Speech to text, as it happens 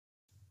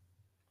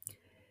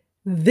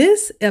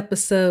This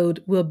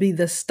episode will be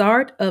the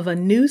start of a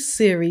new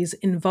series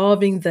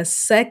involving the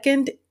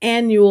second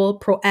annual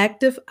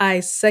Proactive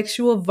Eye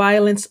Sexual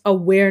Violence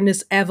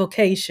Awareness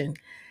Avocation,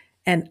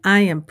 and I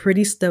am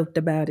pretty stoked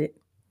about it.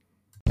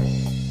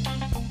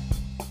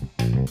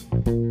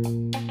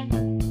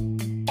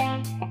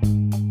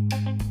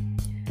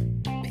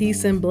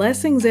 Peace and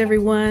blessings,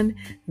 everyone.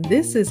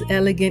 This is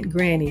Elegant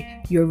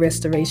Granny, your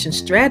restoration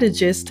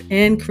strategist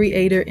and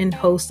creator and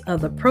host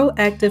of the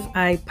Proactive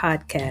Eye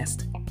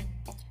podcast.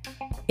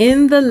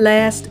 In the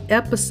last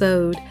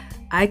episode,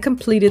 I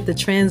completed the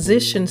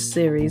transition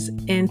series,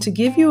 and to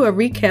give you a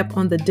recap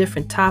on the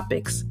different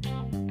topics,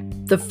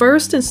 the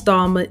first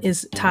installment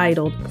is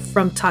titled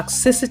From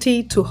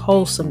Toxicity to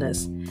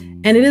Wholesomeness,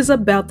 and it is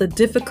about the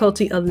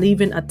difficulty of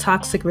leaving a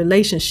toxic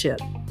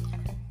relationship.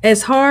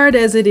 As hard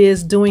as it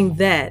is doing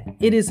that,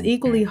 it is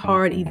equally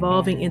hard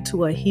evolving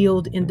into a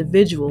healed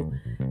individual,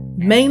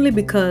 mainly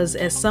because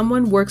as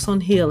someone works on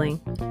healing,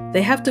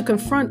 they have to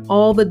confront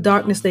all the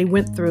darkness they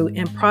went through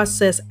and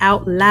process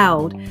out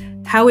loud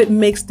how it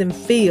makes them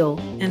feel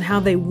and how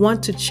they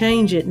want to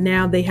change it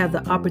now they have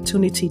the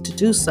opportunity to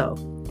do so.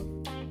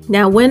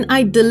 Now, when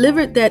I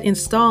delivered that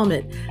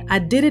installment, I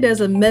did it as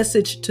a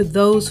message to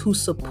those who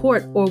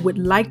support or would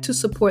like to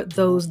support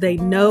those they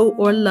know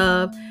or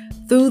love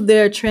through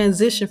their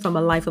transition from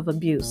a life of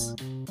abuse.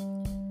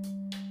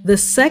 The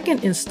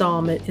second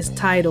installment is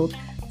titled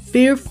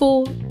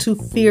Fearful to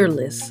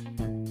Fearless.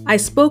 I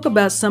spoke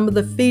about some of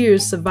the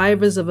fears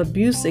survivors of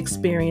abuse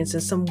experience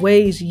and some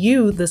ways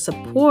you, the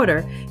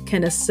supporter,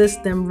 can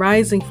assist them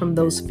rising from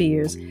those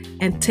fears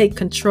and take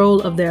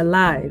control of their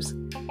lives.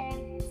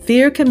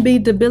 Fear can be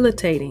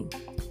debilitating.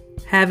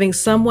 Having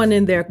someone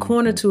in their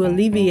corner to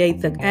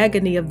alleviate the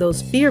agony of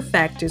those fear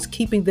factors,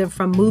 keeping them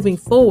from moving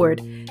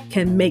forward,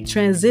 can make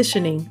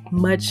transitioning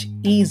much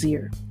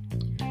easier.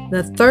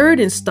 The third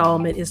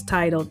installment is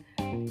titled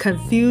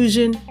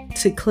Confusion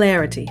to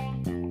Clarity.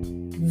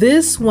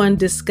 This one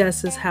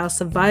discusses how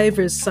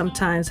survivors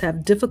sometimes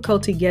have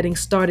difficulty getting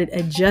started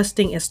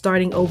adjusting and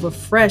starting over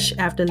fresh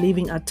after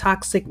leaving a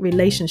toxic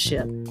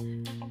relationship.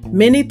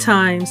 Many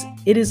times,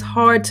 it is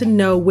hard to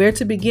know where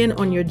to begin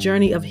on your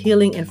journey of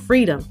healing and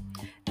freedom,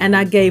 and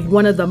I gave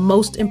one of the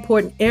most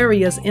important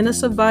areas in a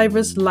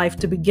survivor's life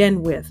to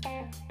begin with.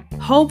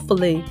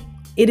 Hopefully,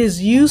 it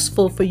is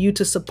useful for you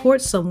to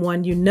support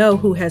someone you know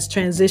who has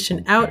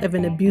transitioned out of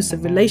an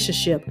abusive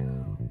relationship,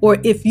 or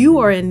if you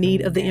are in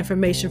need of the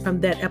information from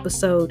that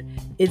episode,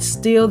 it's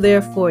still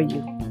there for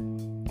you.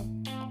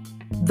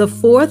 The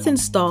fourth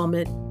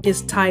installment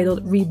is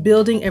titled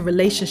Rebuilding a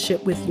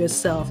Relationship with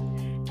Yourself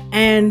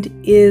and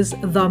is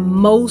the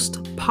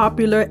most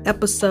popular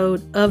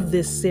episode of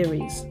this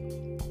series.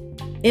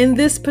 In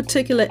this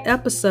particular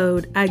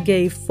episode, I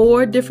gave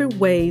 4 different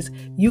ways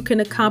you can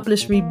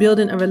accomplish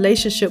rebuilding a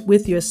relationship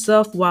with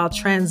yourself while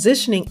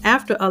transitioning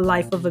after a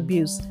life of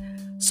abuse.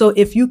 So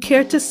if you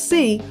care to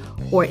see,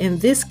 or in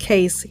this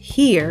case,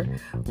 hear,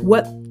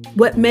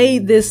 what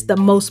made this the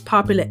most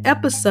popular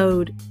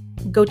episode,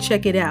 go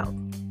check it out.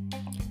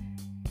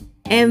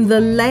 And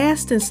the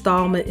last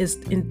installment is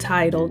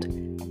entitled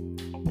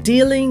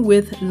Dealing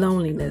with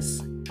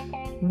Loneliness,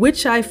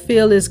 which I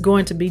feel is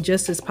going to be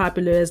just as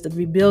popular as the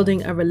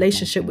Rebuilding a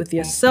Relationship with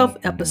Yourself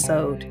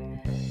episode.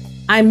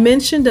 I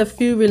mentioned a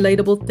few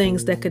relatable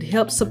things that could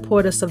help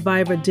support a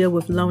survivor deal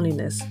with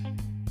loneliness.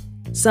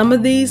 Some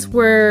of these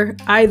were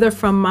either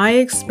from my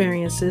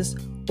experiences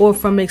or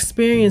from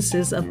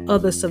experiences of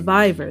other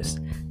survivors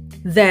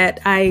that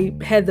I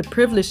had the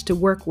privilege to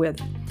work with.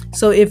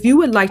 So if you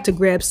would like to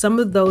grab some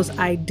of those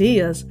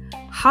ideas,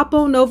 hop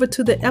on over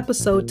to the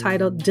episode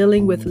titled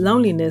Dealing with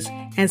Loneliness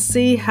and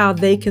see how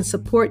they can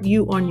support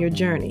you on your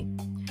journey.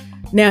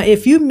 Now,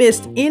 if you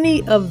missed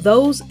any of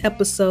those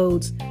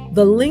episodes,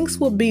 the links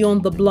will be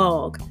on the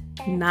blog,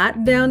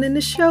 not down in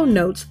the show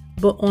notes,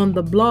 but on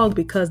the blog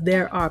because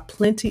there are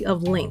plenty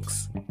of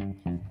links.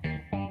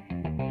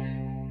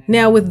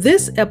 Now, with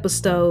this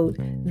episode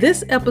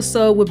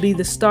will be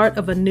the start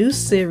of a new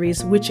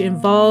series which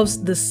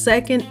involves the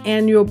second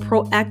annual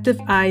Proactive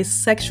Eye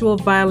Sexual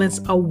Violence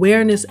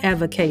Awareness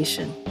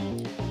Avocation.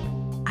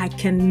 I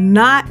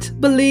cannot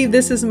believe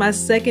this is my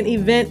second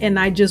event, and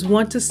I just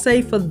want to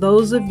say for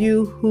those of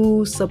you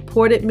who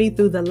supported me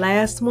through the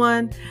last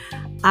one,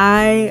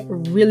 I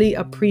really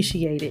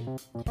appreciate it.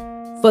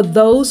 For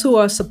those who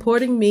are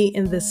supporting me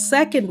in the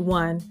second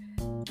one,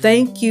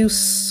 thank you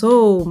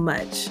so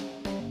much.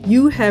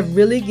 You have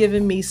really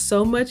given me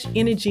so much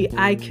energy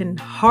I can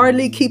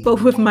hardly keep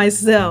up with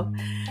myself.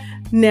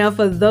 Now,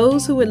 for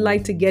those who would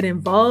like to get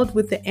involved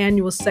with the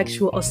annual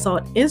Sexual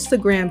Assault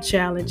Instagram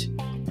Challenge,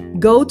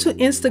 go to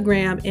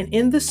Instagram and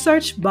in the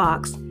search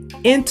box,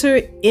 enter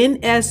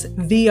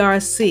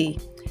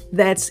NSVRC.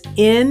 That's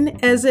N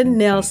as in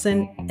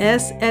Nelson,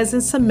 S as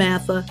in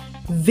Samantha,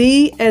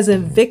 V as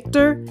in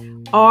Victor,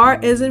 R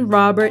as in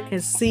Robert,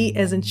 and C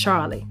as in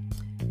Charlie.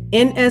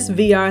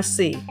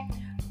 NSVRC.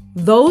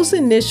 Those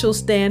initials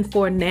stand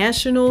for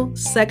National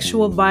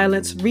Sexual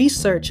Violence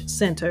Research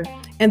Center,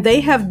 And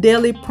they have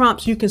daily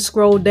prompts you can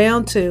scroll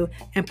down to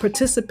and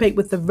participate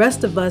with the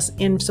rest of us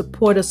in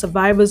support of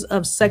survivors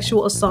of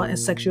sexual assault and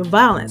sexual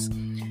violence.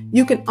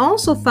 You can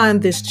also find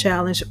this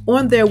challenge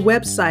on their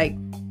website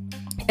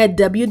at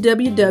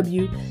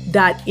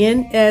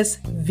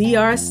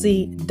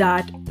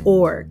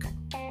www.nsvrc.org.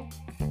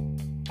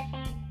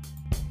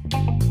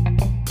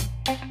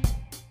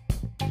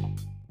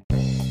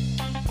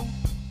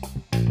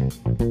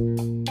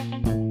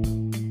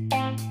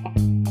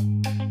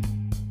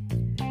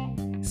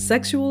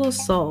 Sexual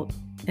assault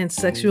and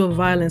sexual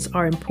violence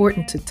are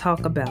important to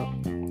talk about.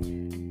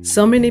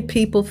 So many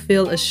people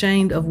feel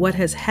ashamed of what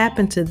has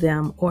happened to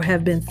them or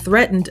have been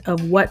threatened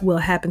of what will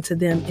happen to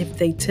them if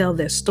they tell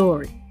their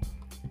story.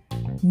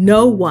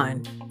 No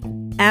one,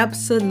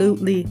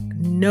 absolutely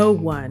no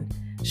one,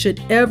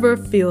 should ever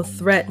feel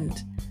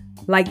threatened,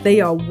 like they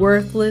are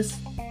worthless,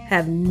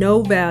 have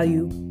no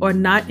value, or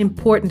not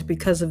important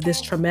because of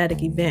this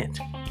traumatic event.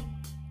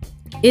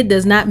 It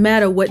does not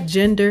matter what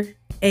gender,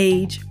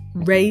 age,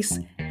 race,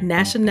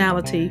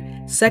 nationality,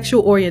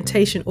 sexual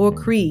orientation, or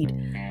creed.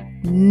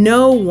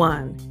 No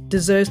one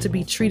deserves to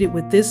be treated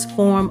with this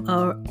form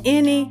or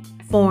any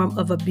form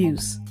of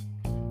abuse.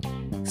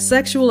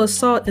 Sexual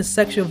assault and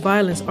sexual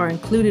violence are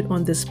included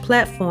on this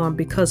platform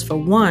because, for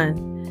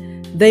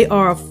one, they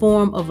are a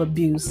form of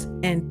abuse,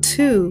 and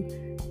two,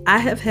 I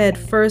have had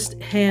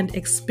first-hand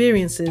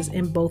experiences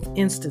in both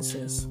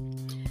instances.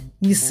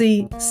 You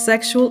see,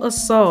 sexual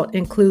assault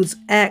includes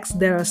acts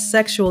that are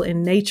sexual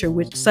in nature,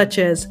 such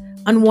as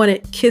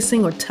unwanted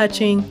kissing or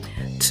touching,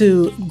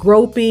 to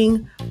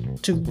groping,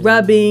 to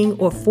rubbing,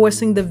 or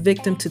forcing the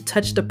victim to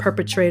touch the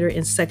perpetrator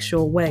in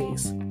sexual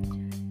ways.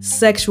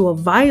 Sexual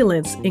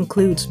violence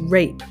includes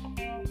rape.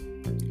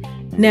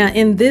 Now,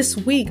 in this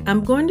week,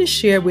 I'm going to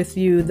share with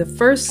you the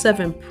first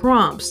 7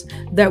 prompts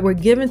that were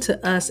given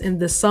to us in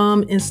the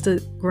Psalm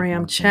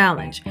Instagram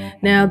Challenge.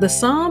 Now, the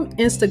Psalm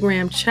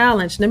Instagram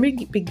Challenge, let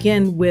me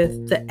begin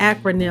with the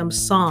acronym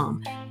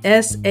SAAM,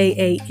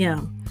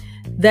 SAAM.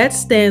 That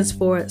stands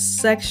for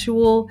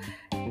Sexual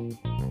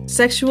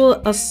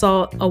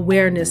Assault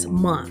Awareness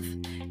Month.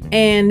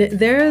 And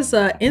there's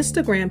an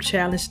Instagram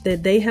challenge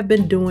that they have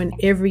been doing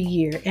every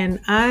year. And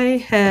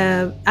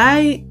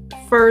I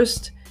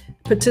first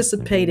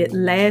participated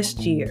last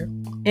year,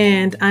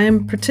 and I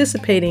am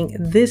participating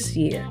this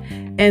year.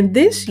 And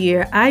this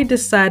year I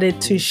decided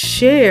to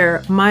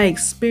share my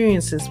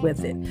experiences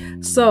with it.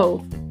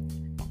 So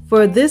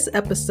for this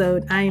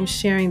episode, I am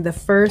sharing the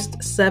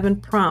first 7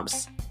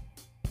 prompts,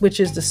 which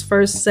is the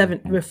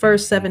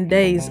first 7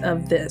 days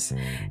of this.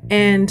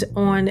 And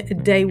on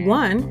day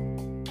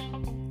 1,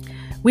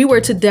 we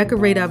were to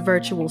decorate our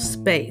virtual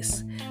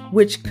space,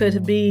 which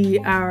could be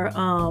our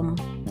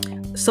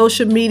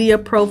social media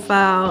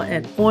profile,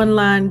 an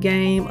online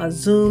game, a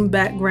Zoom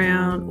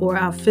background, or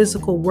our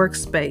physical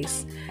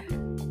workspace.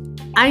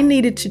 I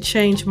needed to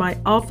change my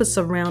office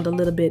around a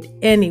little bit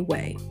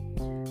anyway.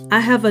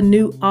 I have a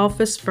new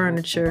office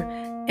furniture,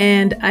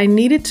 and I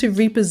needed to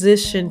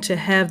reposition to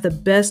have the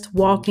best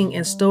walking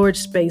and storage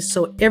space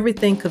so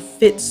everything could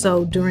fit.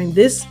 So during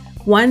this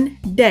one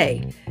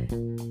day,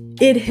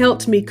 it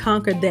helped me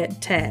conquer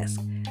that task.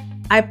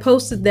 I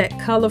posted that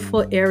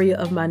colorful area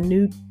of my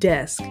new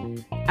desk.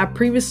 I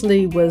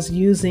previously was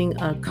using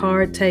a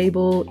card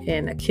table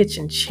and a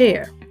kitchen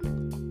chair.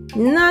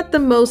 Not the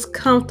most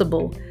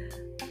comfortable,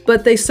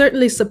 but they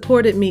certainly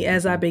supported me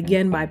as I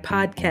began my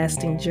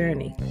podcasting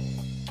journey.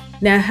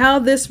 Now, how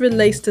this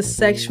relates to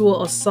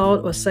sexual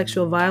assault or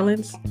sexual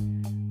violence?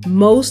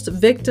 Most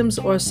victims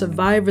or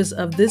survivors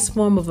of this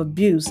form of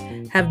abuse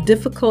have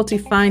difficulty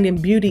finding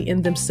beauty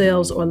in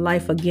themselves or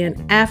life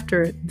again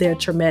after their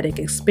traumatic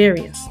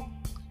experience.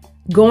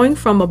 Going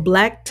from a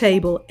black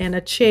table and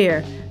a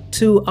chair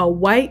to a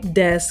white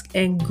desk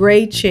and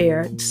gray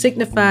chair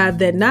signified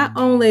that not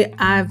only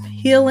I'm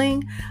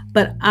healing,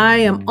 but I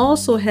am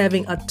also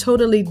having a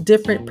totally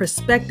different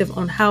perspective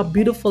on how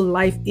beautiful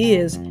life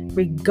is,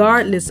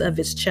 regardless of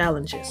its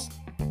challenges.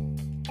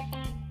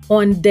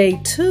 On day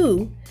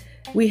 2,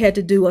 we had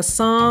to do a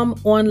Psalm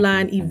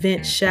online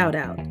event shout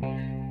out.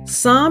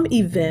 Psalm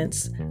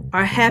events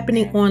are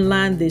happening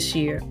online this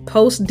year.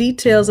 Post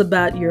details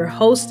about your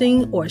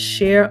hosting or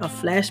share a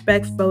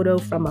flashback photo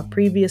from a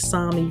previous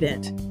Psalm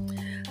event.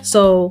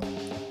 So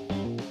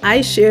I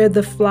shared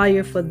the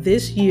flyer for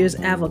this year's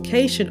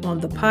avocation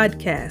on the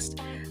podcast,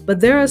 but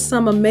there are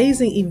some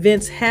amazing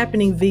events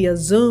happening via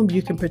Zoom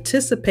you can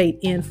participate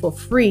in for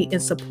free in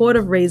support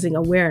of raising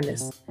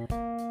awareness.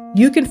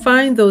 You can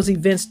find those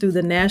events through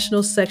the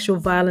National Sexual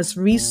Violence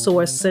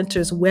Resource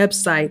Center's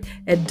website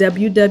at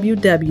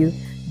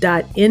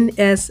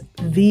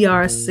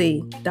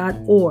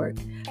www.nsvrc.org.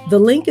 The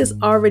link is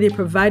already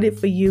provided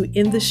for you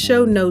in the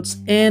show notes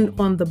and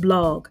on the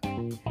blog.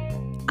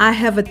 I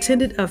have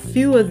attended a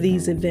few of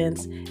these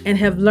events and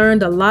have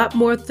learned a lot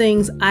more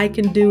things I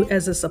can do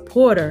as a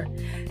supporter,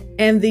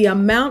 and the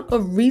amount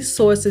of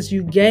resources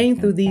you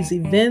gain through these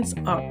events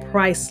are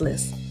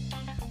priceless.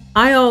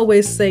 I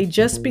always say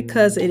just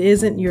because it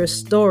isn't your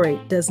story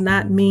does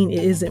not mean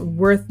it isn't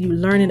worth you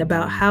learning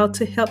about how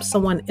to help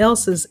someone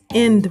else's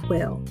end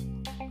well.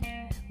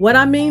 What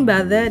I mean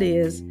by that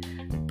is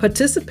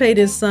participate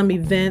in some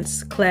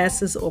events,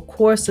 classes, or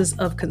courses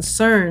of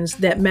concerns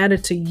that matter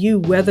to you,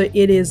 whether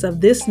it is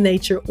of this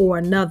nature or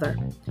another.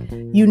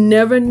 You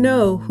never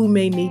know who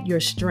may need your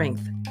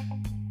strength.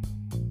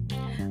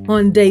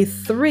 On day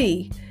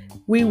 3,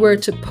 we were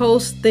to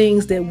post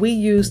things that we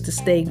use to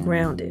stay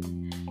grounded.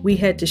 We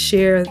had to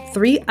share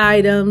 3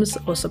 items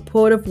or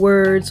supportive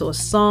words or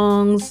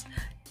songs,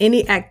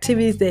 any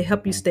activities that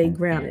help you stay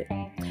grounded.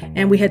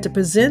 And we had to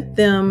present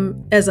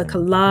them as a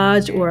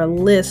collage or a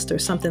list or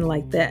something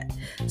like that.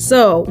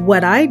 So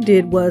what I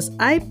did was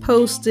I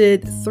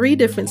posted 3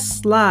 different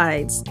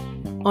slides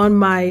on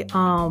my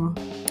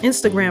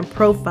Instagram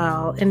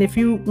profile. And if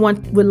you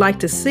would like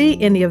to see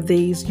any of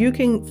these, you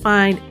can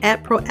find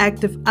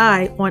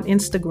 @ProactiveEye on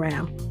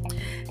Instagram.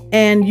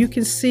 And you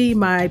can see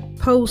my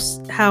posts,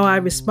 how I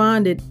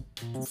responded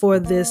for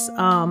this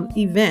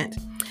event.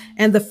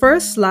 And the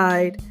first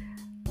slide,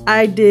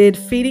 I did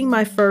feeding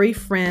my furry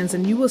friends,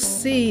 and you will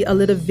see a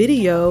little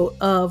video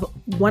of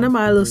one of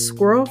my little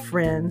squirrel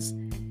friends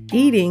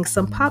eating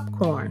some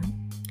popcorn.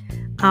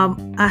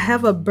 I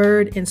have a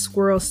bird and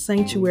squirrel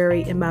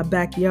sanctuary in my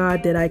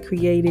backyard that I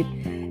created,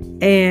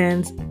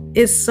 and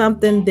it's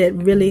something that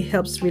really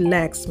helps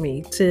relax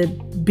me to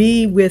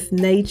be with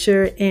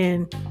nature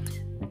and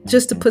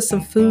just to put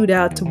some food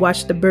out to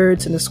watch the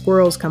birds and the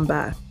squirrels come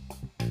by.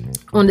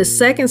 On the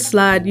second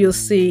slide, you'll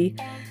see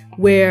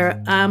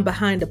where I'm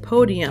behind a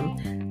podium.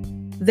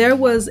 There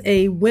was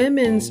a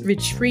women's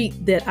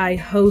retreat that I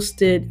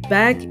hosted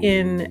back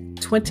in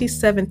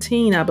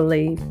 2017, I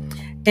believe,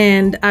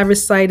 and I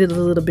recited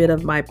a little bit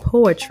of my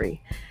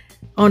poetry.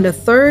 On the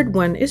third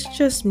one, it's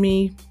just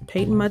me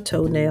painting my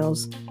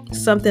toenails,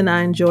 something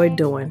I enjoy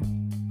doing.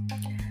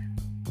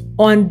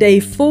 On day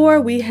 4,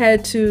 we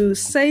had to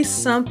say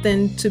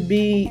something to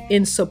be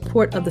in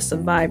support of the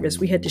survivors.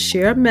 We had to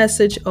share a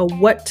message of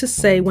what to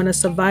say when a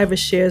survivor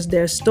shares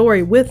their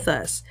story with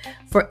us.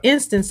 For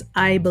instance,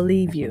 I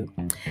believe you.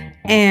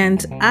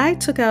 And I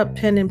took out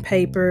pen and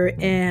paper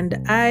and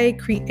I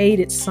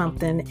created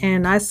something.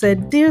 And I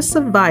said, "Dear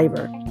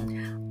survivor,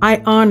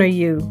 I honor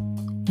you.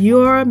 You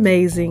are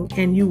amazing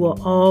and you will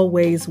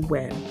always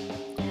win."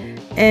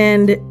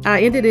 And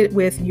I ended it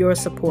with "your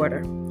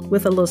supporter,"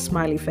 with a little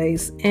smiley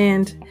face.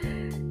 And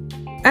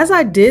as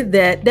I did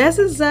that, that's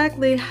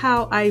exactly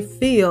how I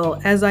feel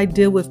as I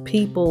deal with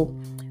people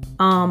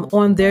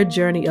on their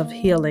journey of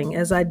healing,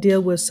 as I deal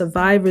with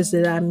survivors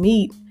that I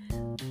meet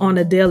on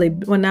a daily,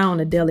 well, not on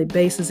a daily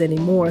basis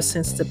anymore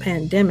since the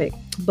pandemic,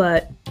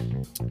 but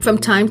from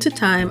time to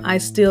time, I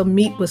still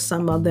meet with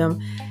some of them.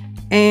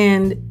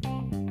 And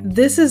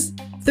this is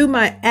through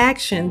my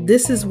action,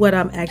 this is what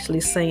I'm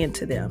actually saying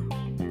to them.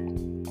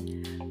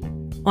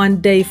 On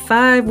day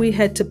 5, we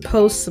had to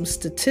post some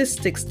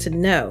statistics to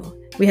know.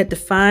 We had to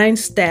find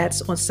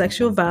stats on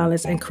sexual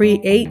violence and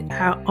create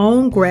our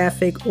own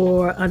graphic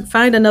or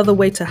find another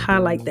way to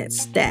highlight that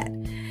stat.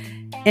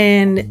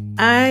 And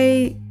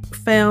I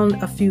found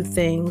a few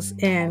things.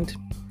 And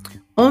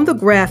on the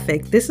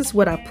graphic, this is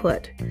what I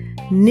put.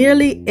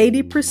 Nearly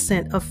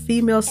 80% of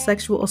female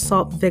sexual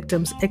assault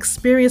victims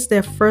experience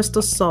their first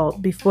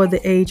assault before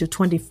the age of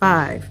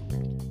 25.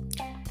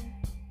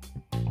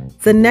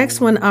 The next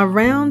one,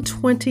 around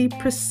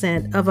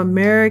 20% of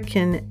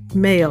American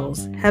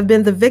males have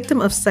been the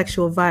victim of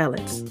sexual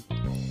violence.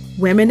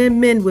 Women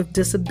and men with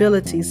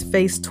disabilities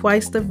face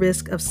twice the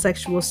risk of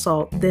sexual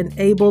assault than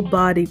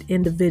able-bodied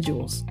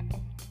individuals.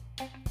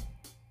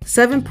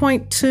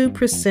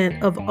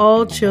 7.2% of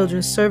all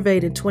children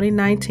surveyed in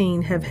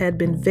 2019 have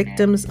been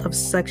victims of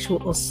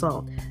sexual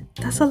assault.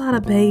 That's a lot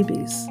of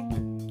babies.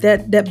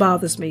 That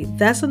bothers me.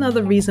 That's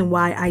another reason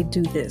why I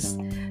do this,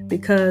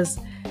 because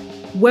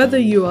whether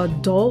you're an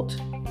adult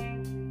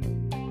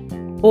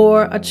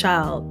or a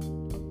child,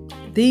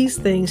 these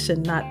things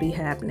should not be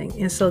happening.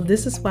 And so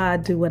this is why I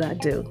do what I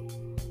do.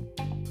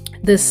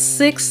 The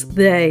 6th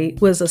day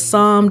was a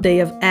Psalm Day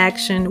of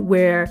Action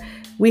where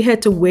we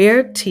had to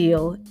wear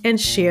teal and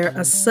share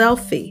a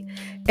selfie.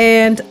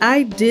 And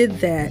I did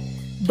that,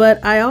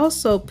 but I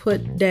also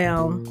put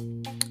down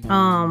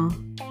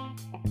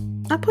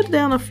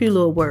a few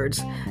little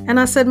words. And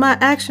I said, my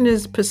action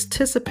is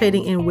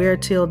participating in Wear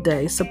Teal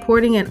Day,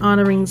 supporting and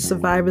honoring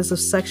survivors of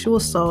sexual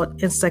assault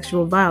and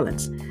sexual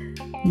violence.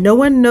 No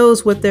one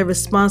knows what their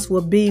response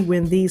will be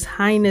when these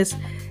heinous,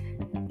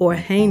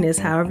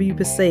 however you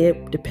could say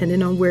it,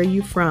 depending on where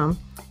you're from,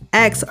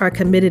 acts are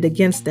committed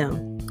against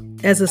them.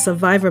 As a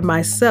survivor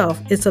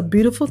myself, it's a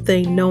beautiful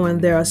thing knowing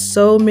there are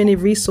so many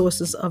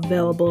resources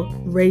available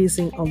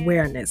raising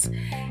awareness.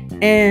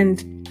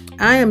 And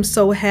I am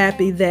so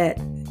happy that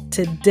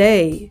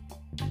today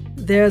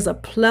there's a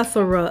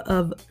plethora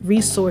of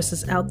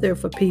resources out there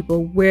for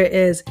people,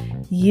 whereas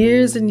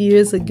years and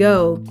years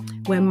ago,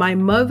 when my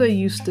mother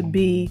used to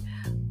be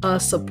a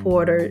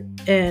supporter,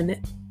 and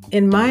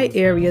in my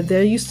area,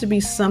 there used to be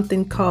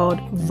something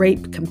called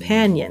Rape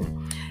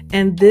Companion.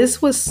 And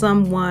this was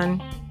someone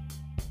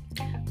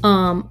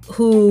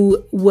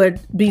who would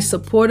be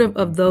supportive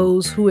of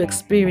those who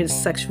experience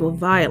sexual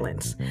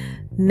violence.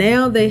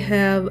 Now they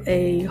have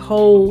a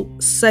whole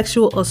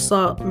sexual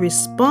assault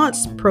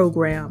response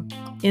program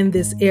in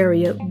this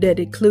area that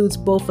includes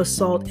both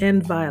assault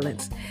and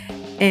violence.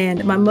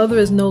 And my mother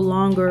is no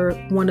longer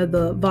one of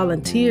the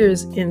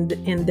volunteers in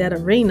that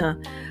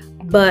arena,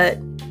 but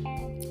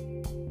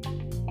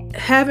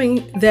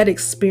having that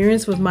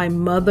experience with my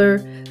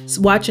mother,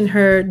 watching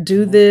her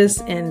do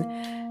this, and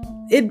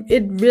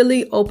it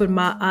really opened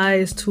my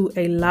eyes to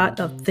a lot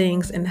of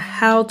things and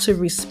how to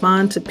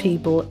respond to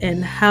people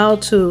and how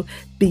to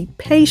be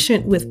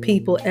patient with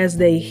people as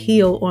they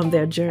heal on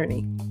their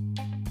journey.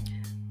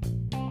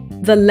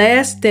 The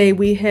last day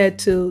we had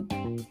to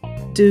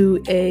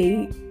do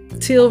a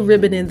teal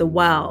ribbon in the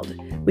wild.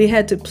 We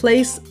had to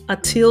place a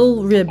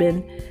teal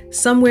ribbon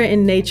somewhere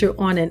in nature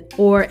on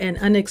an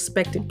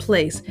unexpected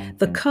place.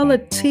 The color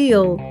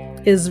teal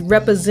is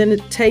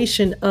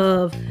representation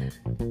of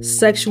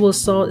sexual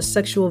assault,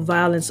 sexual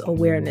violence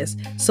awareness.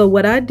 So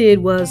what I did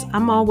was,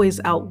 I'm always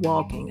out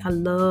walking. I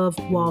love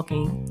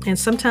walking. And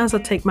sometimes I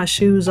take my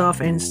shoes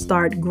off and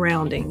start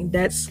grounding.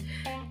 That's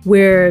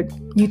where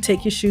you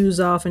take your shoes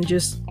off and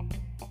just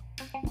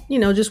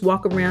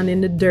walk around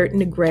in the dirt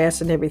and the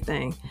grass and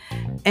everything.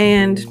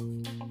 And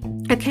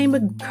I came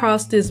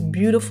across this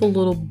beautiful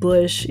little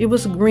bush. It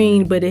was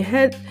green, but it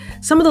had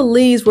some of the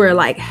leaves were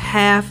like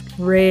half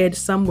red,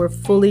 some were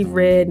fully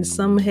red, and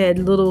some had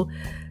little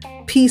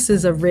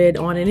pieces of red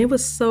on it. And it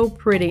was so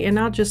pretty. And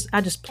I just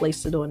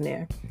placed it on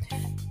there.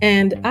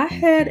 And I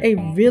had a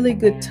really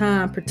good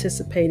time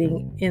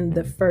participating in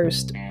the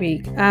first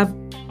week. I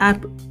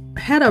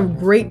had a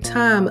great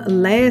time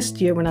last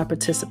year when I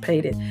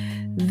participated.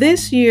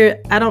 This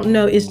year, I don't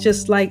know,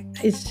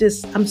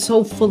 I'm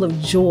so full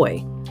of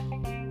joy.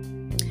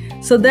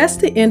 So that's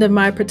the end of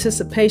my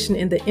participation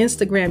in the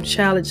Instagram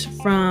challenge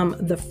from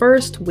the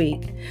first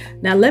week.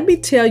 Now, let me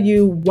tell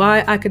you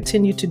why I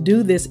continue to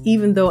do this,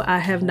 even though I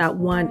have not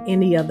won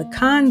any of the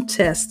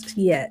contests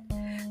yet,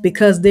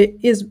 because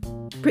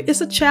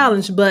it's a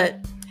challenge, but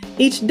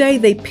each day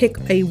they pick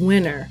a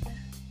winner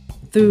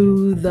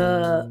through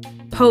the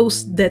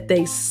posts that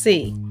they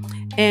see.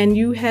 And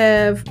you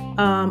have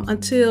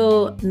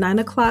until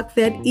 9:00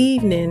 that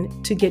evening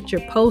to get your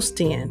post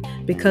in,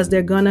 because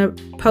they're going to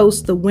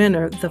post the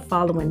winner the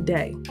following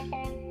day.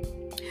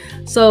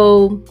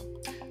 So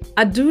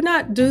I do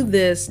not do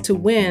this to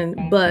win,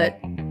 but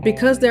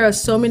because there are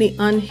so many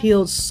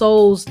unhealed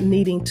souls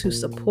needing to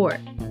support.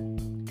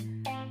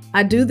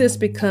 I do this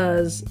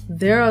because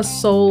there are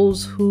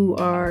souls who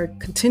are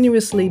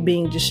continuously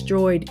being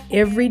destroyed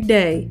every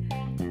day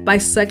by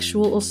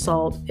sexual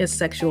assault and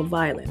sexual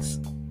violence.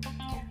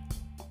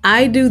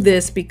 I do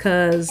this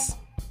because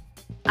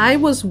I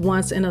was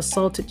once an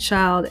assaulted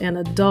child and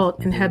adult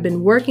and have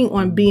been working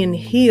on being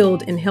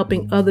healed and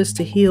helping others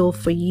to heal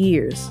for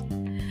years.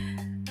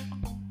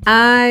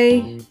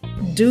 I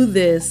do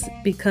this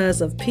because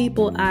of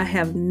people I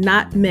have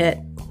not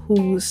met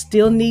who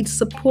still need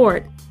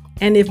support.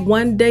 And if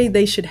one day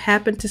they should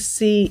happen to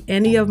see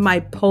any of my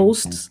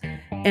posts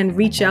and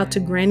reach out to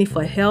Granny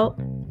for help,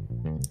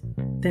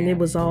 then it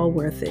was all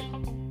worth it.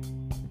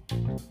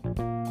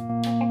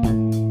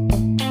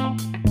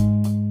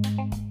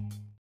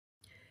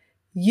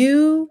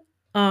 You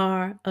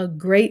are a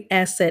great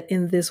asset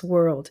in this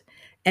world,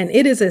 and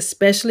it is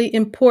especially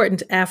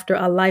important after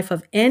a life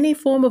of any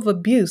form of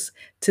abuse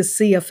to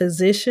see a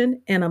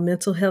physician and a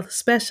mental health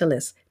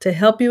specialist to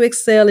help you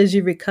excel as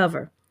you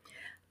recover.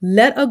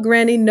 Let a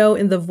granny know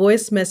in the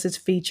voice message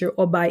feature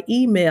or by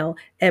email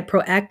at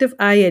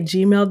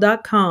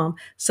proactiveeye@gmail.com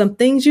some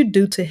things you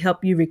do to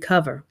help you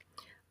recover.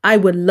 I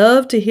would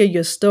love to hear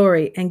your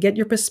story and get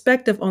your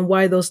perspective on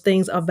why those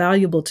things are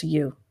valuable to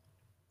you.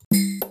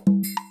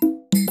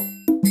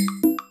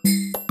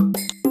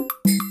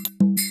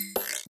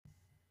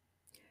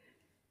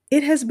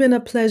 It has been a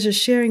pleasure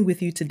sharing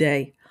with you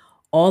today.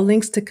 All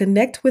links to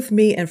connect with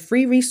me and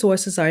free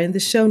resources are in the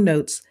show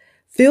notes.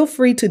 Feel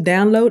free to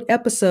download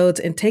episodes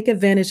and take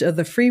advantage of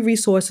the free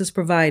resources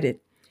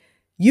provided.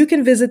 You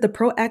can visit the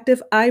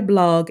Proactive Eye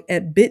blog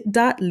at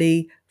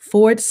bit.ly/PE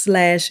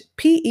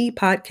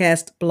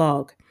podcast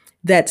blog.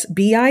 That's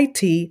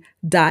bit.ly/PE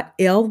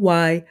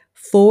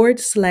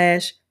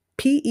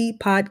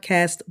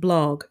podcast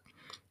blog.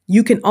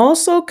 You can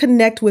also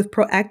connect with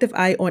Proactive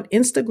Eye on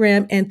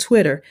Instagram and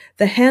Twitter.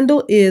 The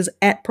handle is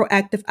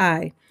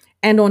 @ProactiveEye.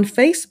 And on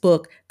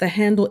Facebook, the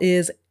handle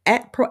is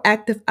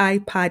 @Proactive Eye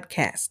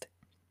Podcast.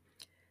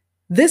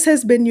 This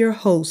has been your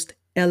host,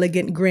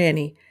 Elegant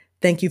Granny.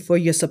 Thank you for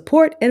your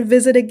support and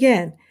visit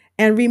again.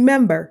 And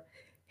remember,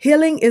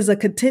 healing is a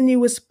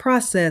continuous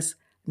process,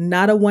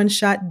 not a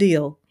one-shot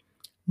deal.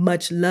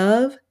 Much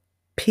love,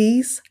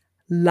 peace,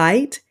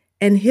 light,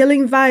 and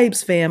healing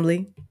vibes,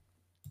 family.